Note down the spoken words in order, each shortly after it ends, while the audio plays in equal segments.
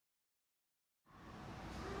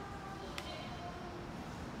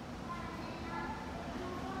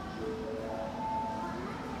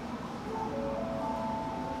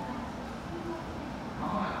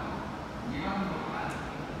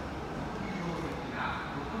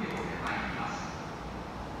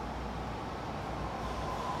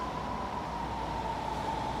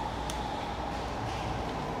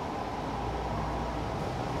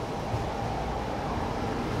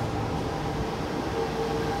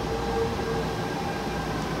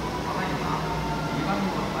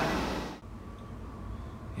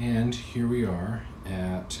And here we are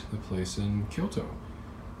at the place in Kyoto.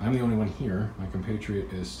 I'm the only one here. My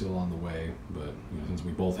compatriot is still on the way, but since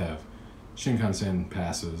we both have Shinkansen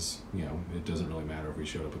passes, it doesn't really matter if we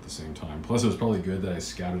showed up at the same time. Plus, it was probably good that I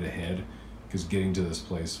scouted ahead, because getting to this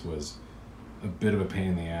place was a bit of a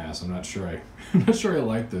pain in the ass. I'm not sure I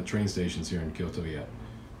like the train stations here in Kyoto yet.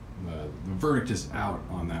 The verdict is out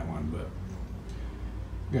on that one, but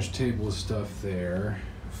got your table of stuff there.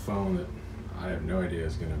 Phone that I have no idea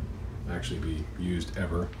is going to actually be used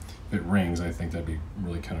ever. If it rings, I think that'd be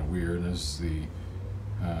really kind of weird. There's the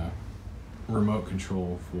remote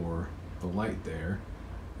control for the light there.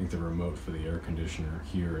 I think the remote for the air conditioner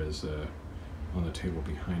here is on the table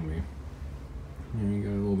behind me. And you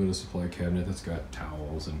got a little bit of supply cabinet that's got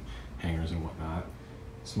towels and hangers and whatnot.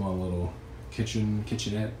 Small little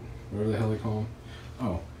kitchenette, whatever the hell they call them.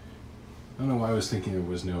 Oh, I don't know why I was thinking there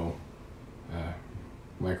was no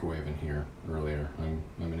microwave in here earlier. I'm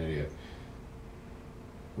an idiot.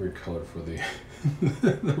 Weird color for the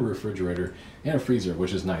the refrigerator and a freezer,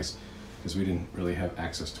 which is nice because we didn't really have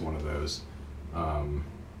access to one of those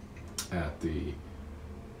at the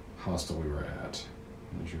hostel we were at.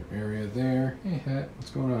 There's your area there. Hey, Hat,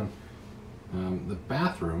 what's going on? The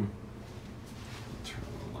bathroom, turn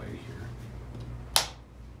on the light here,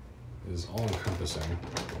 is all-encompassing.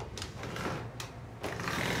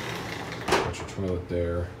 Got your toilet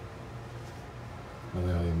there. All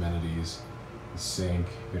the amenities. The sink,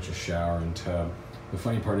 you got your shower and tub. The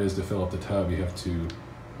funny part is, to fill up the tub, you have to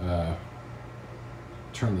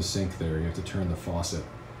turn the sink there. You have to turn the faucet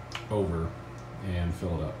over and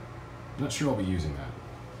fill it up. I'm not sure I'll be using that.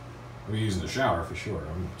 I'll be using the shower for sure.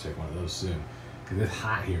 I'm gonna take one of those soon. It's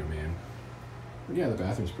hot here, man. But yeah, the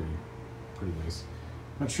bathroom's pretty nice.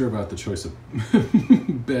 Not sure about the choice of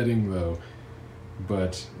bedding though,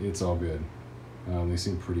 but it's all good. They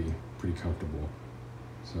seem pretty comfortable.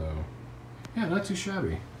 So yeah, not too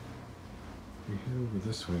shabby. We head over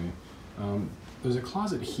this way. There's a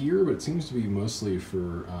closet here, but it seems to be mostly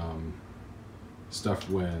for stuff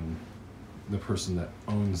when the person that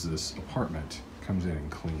owns this apartment comes in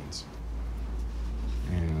and cleans.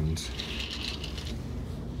 And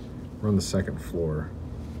we're on the second floor.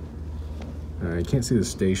 You can't see the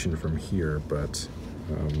station from here, but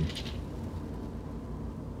there's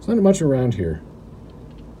not much around here.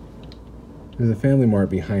 There's a Family Mart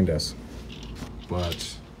behind us.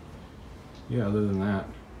 But yeah, other than that,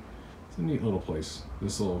 it's a neat little place.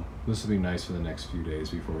 This will be nice for the next few days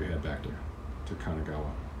before we head back to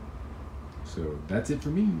Kanagawa. So that's it for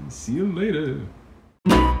me. See you later.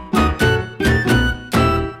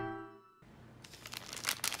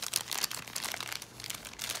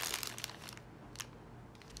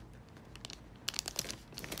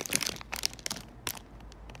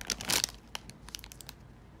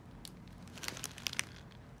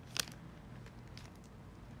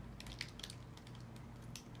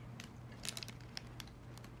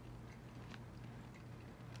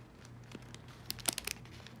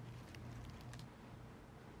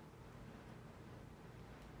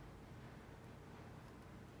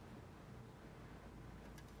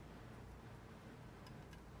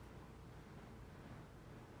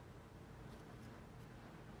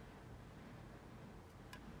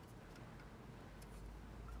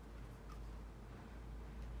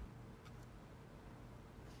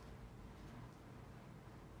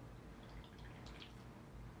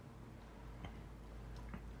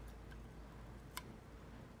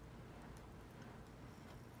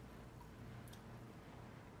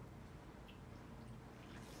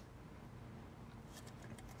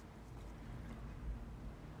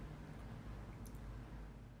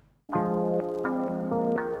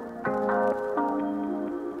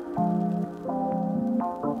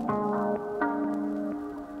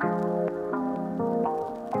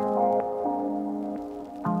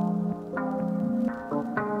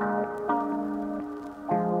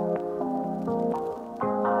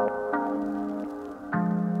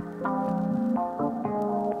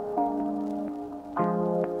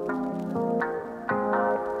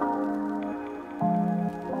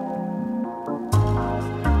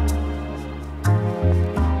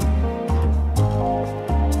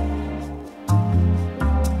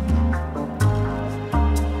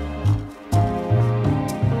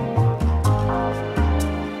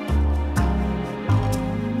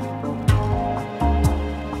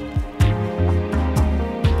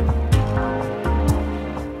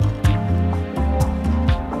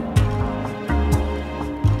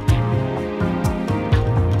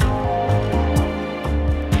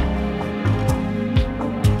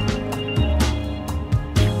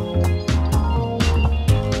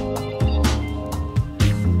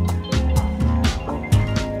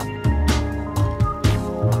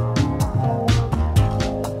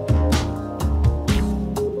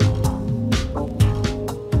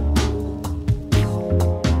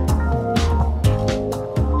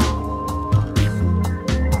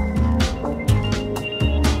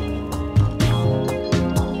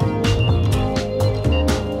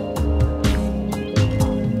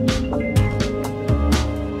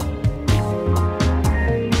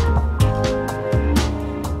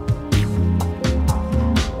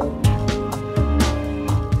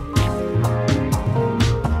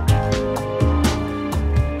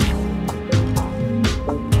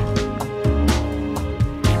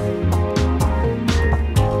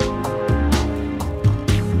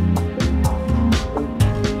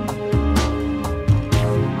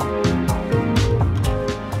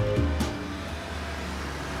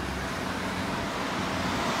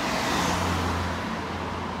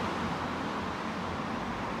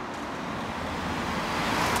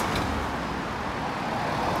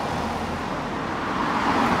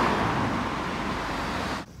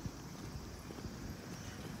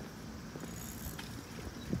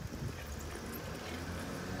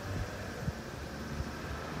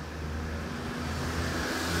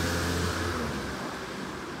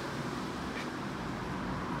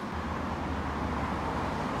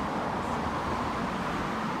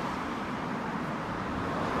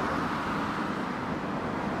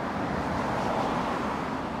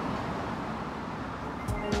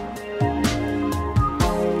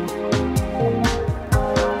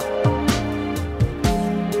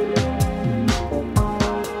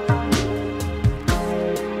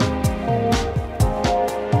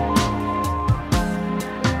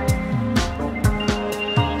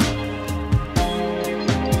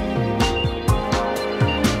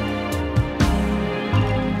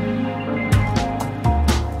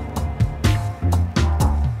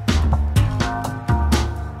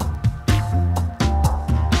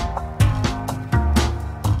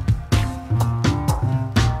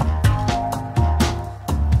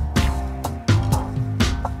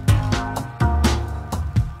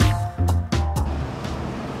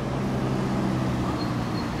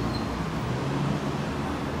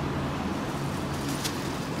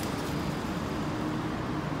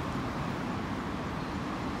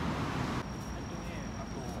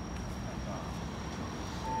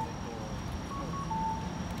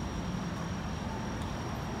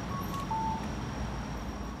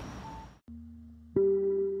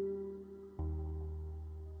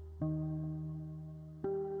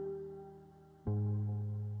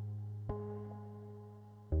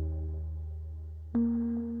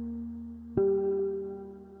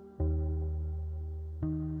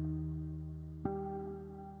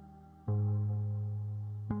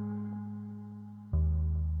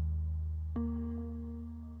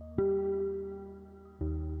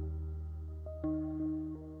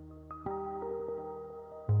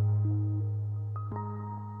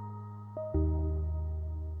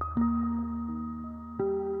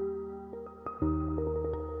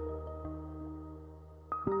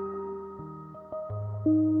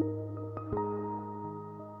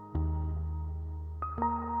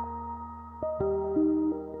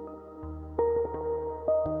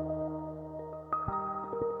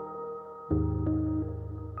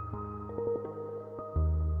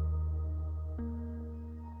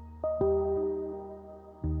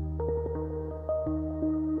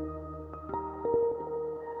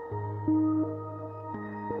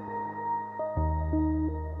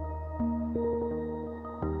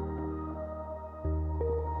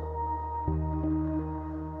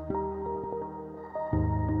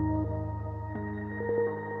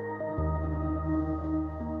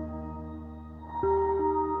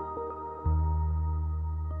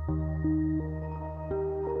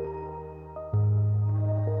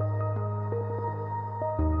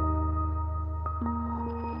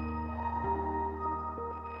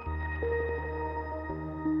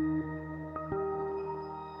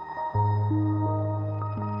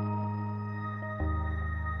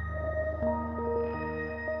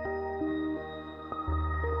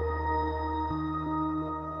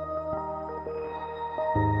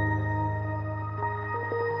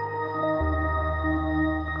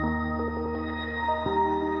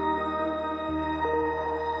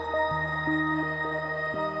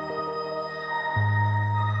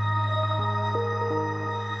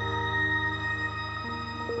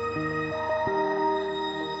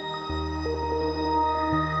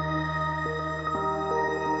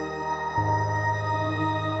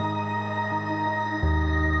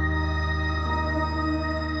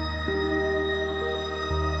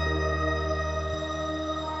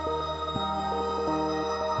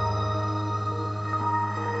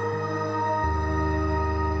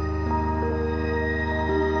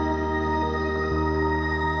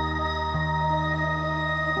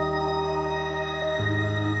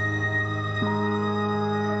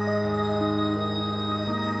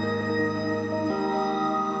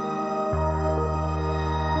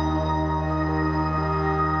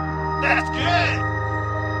 That's good.